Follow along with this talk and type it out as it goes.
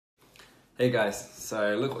Hey guys,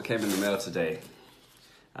 so look what came in the mail today.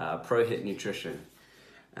 ProHit nutrition.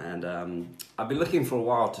 And I've been looking for a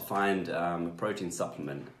while to find a protein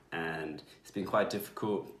supplement, and it's been quite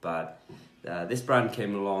difficult, but this brand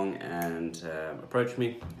came along and approached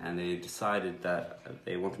me, and they decided that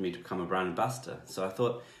they wanted me to become a brand ambassador. So I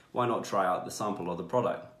thought, why not try out the sample of the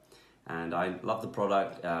product? And I love the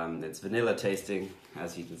product. It's vanilla tasting,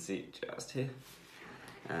 as you can see just here.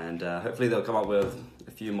 And hopefully they'll come up with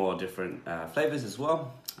a few more different flavors as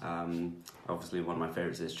well. Obviously one of my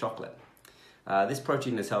favorites is chocolate. This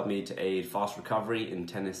protein has helped me to aid fast recovery in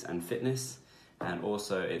tennis and fitness, and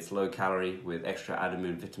also it's low calorie with extra added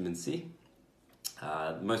vitamin C.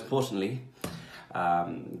 Most importantly,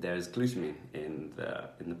 there's glutamine in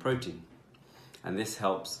the protein, and this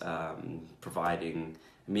helps providing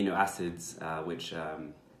amino acids, which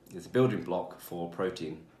is a building block for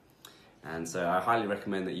protein. And so I highly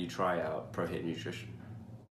recommend that you try out ProHit Nutrition.